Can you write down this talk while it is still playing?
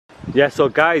Yeah, so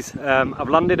guys, I've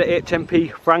landed at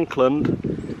HMP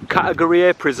Frankland, Category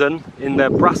A prison in the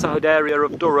Brassard area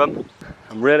of Durham.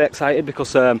 I'm really excited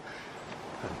because I've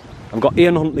got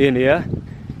Ian Huntley in here.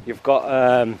 You've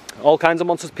got all kinds of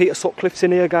monsters. Peter Sutcliffe's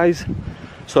in here, guys.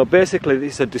 So basically,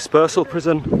 this is a dispersal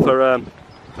prison for...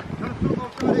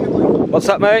 What's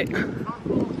that, mate?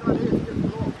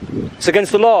 It's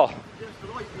against the law?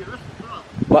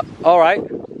 What? Alright.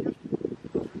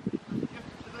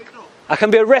 I can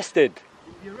be arrested?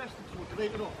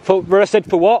 Arrested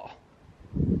for what?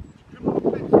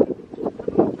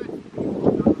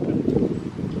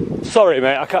 Sorry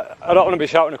mate, I don't want to be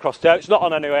shouting across there, it's not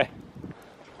on anyway.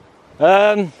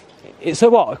 It's a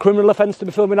what? A criminal offence to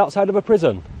be filming outside of a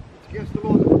prison? It's against the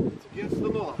law. It's against the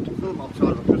law to film outside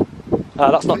of a prison.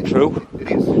 That's not true.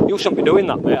 It is. You shouldn't be doing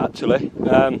that, mate, actually.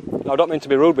 I don't mean to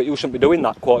be rude, but you shouldn't be doing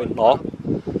that, quoting law.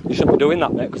 You shouldn't be doing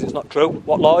that, mate, because it's not true.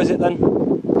 What law is it then?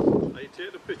 Are you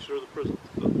taking a picture of the prison?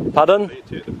 Pardon? Are you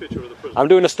taking a picture of the prison? I'm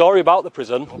doing a story about the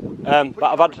prison, but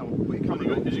I've had...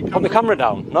 Put my camera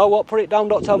down. No, what? Put it down,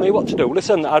 don't tell me what to do.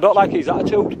 Listen, I don't like his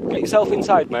attitude. Get yourself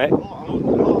inside, mate.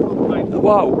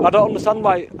 Wow, I don't understand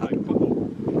why...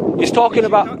 He's talking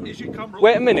about...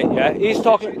 Wait a minute, yeah? He's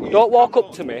talking... Don't walk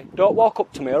up to me. Don't walk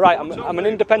up to me, alright? I'm an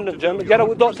independent journalist. Yeah,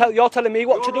 don't tell... You're telling me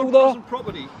what to do, though?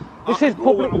 This is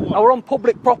public... We're on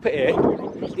public property.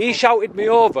 He shouted me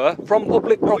over from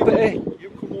public property.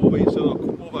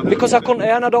 Because I couldn't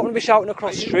hear and I don't want to be shouting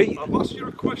across the street. I've asked you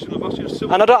a question, I've asked you a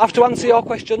civil... And I don't have to answer your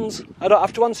questions. I don't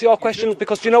have to answer your questions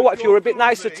because do you know what? If you were a bit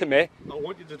nicer to me... I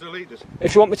want you to delete this.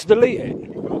 If you want me to delete it?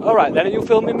 Alright then, are you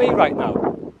filming me right now?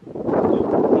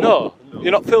 No,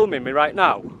 you're not filming me right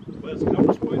now.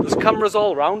 There's cameras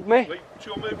all around me.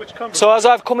 Show me which camera. So as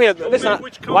I've come here, listen,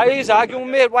 why are you arguing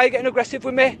with me? Why are you getting aggressive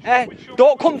with me?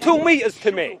 Don't come 2 metres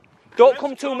to me. Don't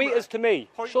come 2 metres to me.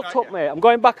 Shut up, mate. I'm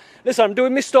going back. Listen, I'm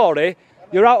doing my story.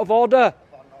 You're out of order.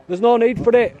 There's no need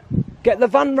for it. Get the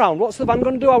van round. What's the van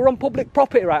going to do? We're on public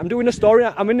property, right? I'm doing a story.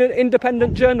 I'm an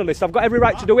independent journalist. I've got every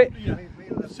right to do it.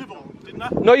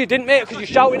 No, you didn't, mate, because you're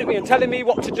shouting at me and telling me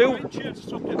what to do.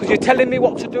 Because you're telling me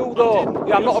what to do, though.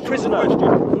 Yeah, I'm not a prisoner.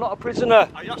 I'm not a prisoner.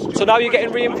 So now you're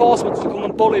getting reinforcements to come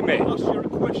and bully me.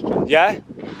 Yeah?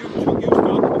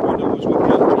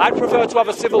 I'd prefer to have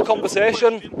a civil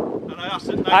conversation.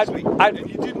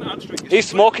 He's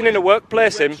smoking in a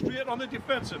workplace, him. Straight on the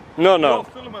defensive. No. You're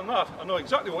filming that. I know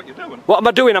exactly what you're doing. What am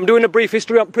I doing? I'm doing a brief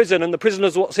history on prison and the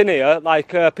prisoners what's in here,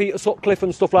 like Peter Sutcliffe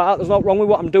and stuff like that. There's nothing wrong with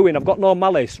what I'm doing. I've got no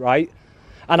malice, right?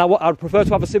 And I'd prefer to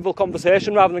have a civil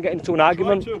conversation rather than get into an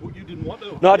argument. But you didn't want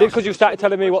to. No, I did because you started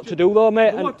telling me what to do, though,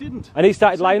 mate. No, I didn't. And he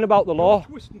started lying about the law.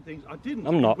 Twisting things. I didn't.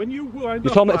 I'm not. When you wind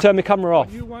You told me to turn my camera off.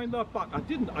 When you wind that back, I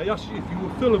didn't. I asked you if you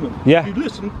were filming. Yeah. You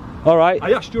listened. All right.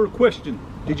 I asked you a question.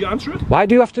 Did you answer it? Why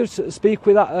do you have to speak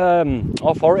with that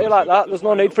authority like that? There's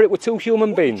no need for it. We're two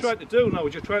human beings. What you're trying to do now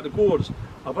is you're trying to goad.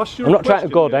 I've asked you I'm not trying to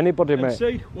goad anybody, mate.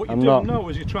 See, what you're I'm doing not. now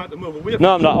is you're trying to move away.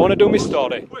 No, I'm not. I want to do my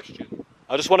story.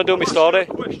 I just want to do my story.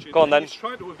 Go on then.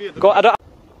 Go. I don't.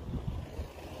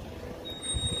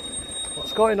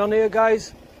 What's going on here,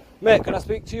 guys? Mate, can I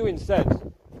speak to you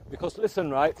instead? Because listen,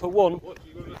 right, for one,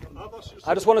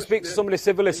 I just want to speak to somebody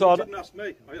civilly, so... You didn't ask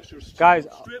me. I asked you a guys,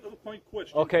 straight to the point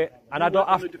question. Okay, and I don't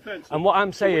have... And what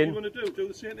I'm saying...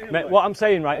 Mate, what I'm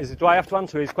saying, right, is do I have to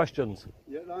answer his questions?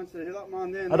 Yeah, answer that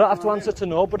man there. I don't have to answer to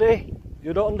nobody.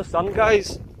 You don't understand,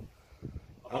 guys.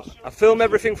 I film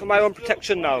everything for my own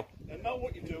protection now. And now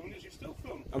what you're doing is you're still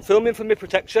filming. I'm filming for my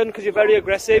protection because you're very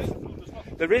aggressive.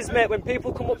 There is, mate, when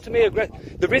people come up to me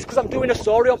aggressive... There is because I'm doing a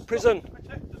story on prison.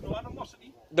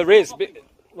 There is.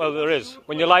 Well, there is.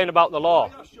 When you're lying about the law.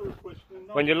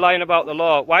 When you're lying about the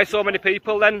law. Why so many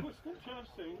people then?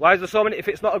 Why is there so many... If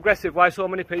it's not aggressive, why so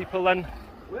many people then?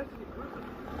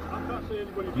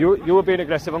 You were being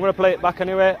aggressive. I'm going to play it back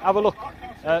anyway. Have a look.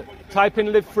 Type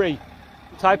in live free.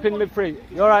 Type in live free.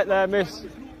 You alright there, miss?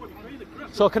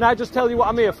 So can I just tell you what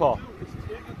I'm here for?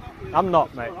 I'm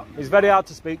not, mate. It's very hard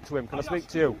to speak to him. Can I speak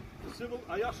to you?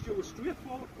 I asked you a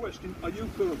straightforward question. Are you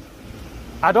filming?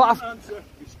 I don't have... Answer.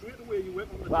 Straight away you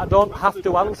went on the... But I don't have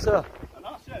to answer. And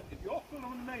I said, if you're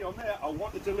filming me on there, I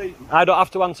want to delete. I don't have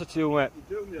to answer to you, mate.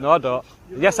 No, I don't.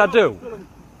 Yes, I do.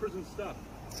 Prison staff.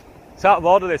 It's out of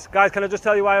order, this. Guys, can I just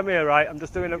tell you why I'm here, right? I'm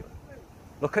just doing a...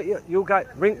 Look at you. You guys...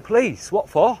 Ring police. What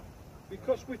for?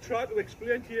 Because we tried to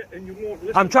explain to you and you won't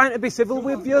listen. I'm trying to be civil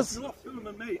with you. You're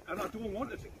filming me and I don't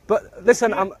want it. But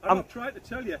listen, I'm trying to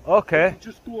tell you. Okay.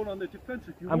 Just going on the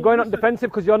defensive. I'm going on defensive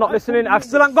because you're not listening. I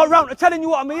still haven't got round to telling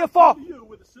you what I'm here for.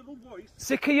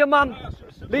 Sick of you, man.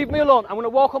 Leave me alone. I'm going to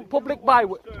walk on public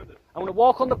byway. I'm going to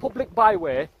walk on the public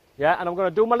byway, yeah, and I'm going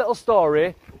to do my little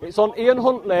story. It's on Ian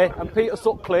Huntley and Peter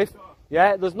Sutcliffe.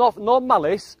 Yeah, there's no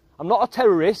malice. I'm not a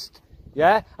terrorist.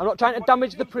 Yeah, I'm not trying to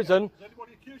damage the prison.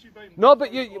 No,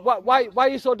 but why are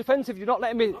you so defensive? You're not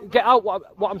letting me get out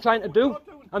what I'm trying to do.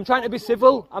 I'm trying to be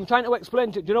civil. I'm trying to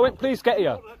explain to you. Do you know when police get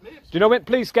here? Do you know when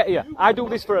police get here? I do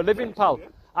this for a living, pal.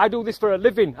 I do this for a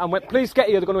living. And when police get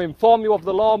here, they're going to inform you of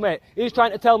the law, mate. He's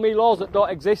trying to tell me laws that don't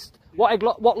exist. What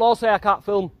law say I can't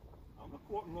film?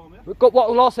 What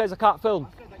law says I can't film?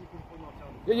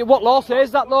 What law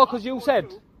says that, though? Because you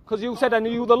said I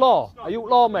knew the law. Are you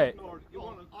law, mate?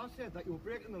 I said that you were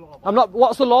breaking the law. I'm not.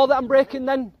 What's the law that I'm breaking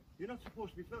then? You're not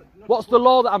supposed to be filming. What's the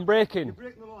law that I'm breaking? You're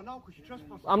breaking the law now because you're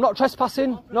trespassing. I'm not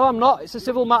trespassing. No, I'm not. It's a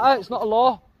civil matter. It's not a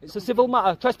law. It's a civil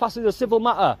matter. Trespassing is a civil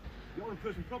matter. You're on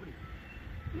prison property.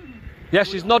 Yeah,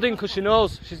 she's nodding because she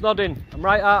knows. She's nodding. I'm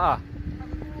right at her.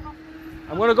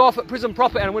 I'm going to go off at prison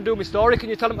property and I'm going to do my story. Can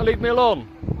you tell them to leave me alone?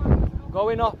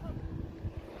 Going up.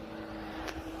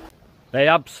 They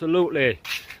absolutely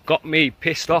got me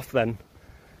pissed off then.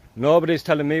 Nobody's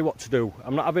telling me what to do.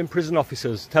 I'm not having prison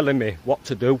officers telling me what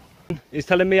to do. He's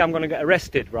telling me I'm going to get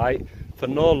arrested, right, for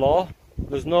no law.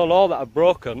 There's no law that I've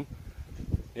broken.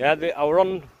 Yeah, I were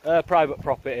on private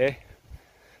property.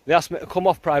 They asked me to come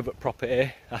off private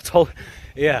property. I told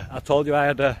you I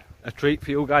had a treat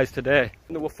for you guys today.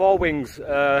 There were 4 wings,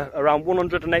 around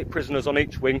 108 prisoners on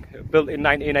each wing, built in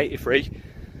 1983.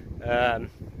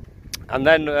 And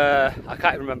then, I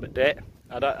can't even remember the date.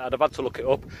 I'd have had to look it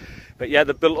up. But yeah,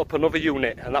 they built up another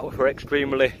unit, and that was for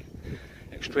extremely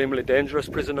dangerous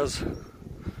prisoners.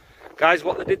 Guys,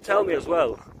 what they did tell me as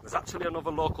well, there's actually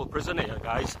another local prison here,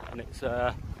 guys, and it's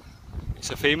a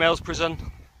females' prison.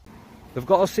 They've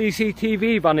got a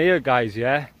CCTV van here, guys,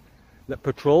 yeah, that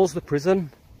patrols the prison.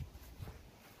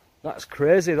 That's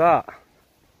crazy, that.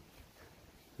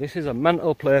 This is a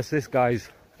mental place, this, guys.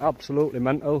 Absolutely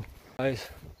mental. Guys,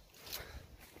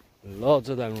 loads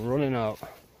of them running out.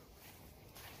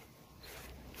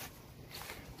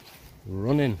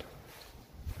 Running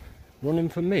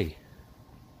for me.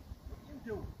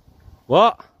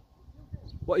 What?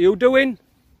 What are you doing?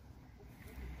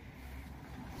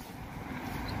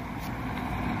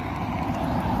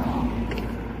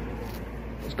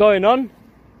 What's going on?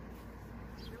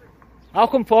 How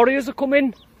come 4 of yous are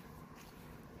coming?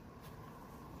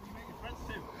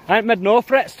 I ain't made no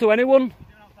threats to anyone.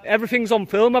 Everything's on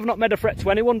film. I've not made a threat to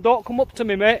anyone. Don't come up to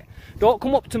me, mate. Don't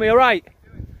come up to me, alright?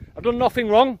 I've done nothing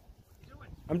wrong.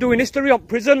 I'm doing history on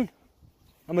prison.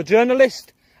 I'm a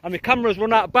journalist. And my camera's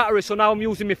run out of battery, so now I'm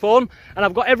using my phone. And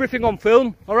I've got everything on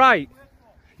film, alright?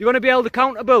 You're going to be held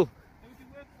accountable.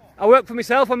 I work for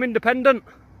myself. I'm independent.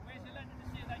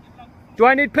 Do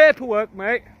I need paperwork,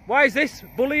 mate? Why is this?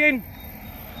 Bullying?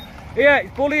 Yeah,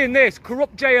 it's bullying this.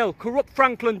 Corrupt jail, corrupt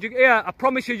Frankland. Yeah, I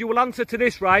promise you, you will answer to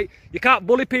this, right? You can't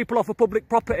bully people off of public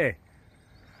property.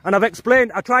 And I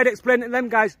tried explaining to them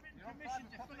guys.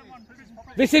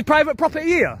 This is private property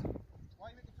here.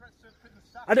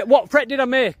 What threat did I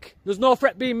make? There's no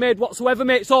threat being made whatsoever,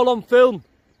 mate. It's all on film.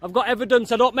 I've got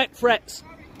evidence. I don't make threats.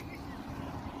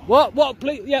 What?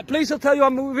 Please, yeah, police will tell you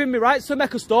I'm within my rights to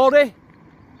make a story.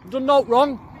 I've done no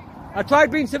wrong. I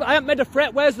tried being civil. I haven't made a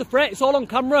threat. Where's the threat? It's all on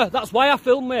camera. That's why I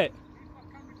film, mate.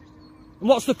 And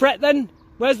what's the threat then?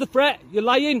 Where's the threat? You're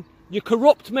lying. You're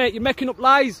corrupt, mate. You're making up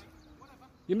lies.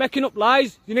 You're making up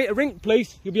lies. You need to ring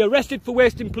police. You'll be arrested for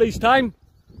wasting police time.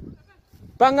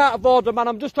 Bang out of order, man.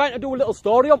 I'm just trying to do a little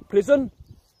story on prison.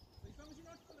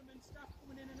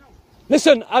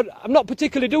 Listen, I'm not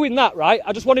particularly doing that, right?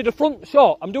 I just wanted a front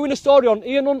shot. I'm doing a story on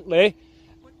Ian Huntley.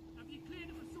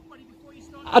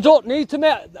 I don't need to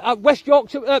make West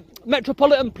Yorkshire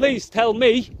Metropolitan Police tell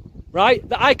me, right,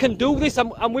 that I can do this.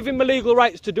 I'm within my legal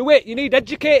rights to do it. You need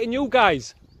educating, you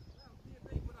guys.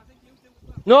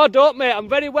 No, I don't, mate. I'm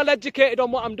very well educated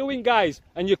on what I'm doing, guys.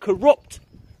 And you're corrupt.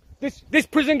 This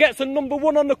prison gets a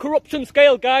 #1 on the corruption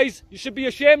scale, guys. You should be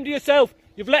ashamed of yourself.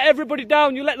 You've let everybody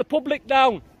down. You let the public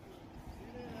down.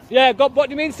 Yeah, God, what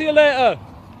do you mean, see you later?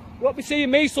 You won't be seeing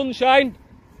me, sunshine.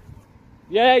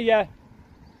 Yeah.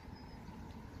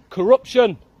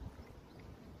 Corruption.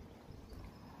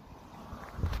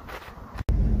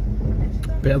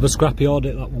 Bit of a scrappy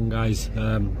audit, that one, guys.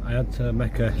 I had to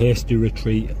make a hasty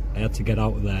retreat. I had to get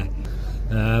out of there.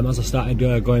 As I started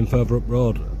going further up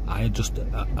road, I had just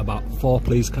about 4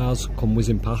 police cars come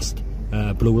whizzing past,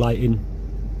 blue lighting,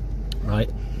 right?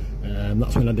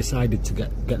 That's when I decided to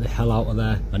get the hell out of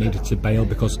there. I needed to bail,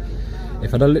 because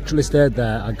if I'd have literally stayed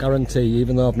there, I guarantee,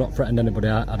 even though I've not threatened anybody,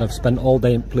 I'd have spent all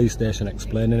day in police station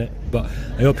explaining it. But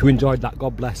I hope you enjoyed that.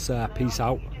 God bless. Peace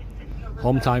out.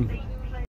 Home time.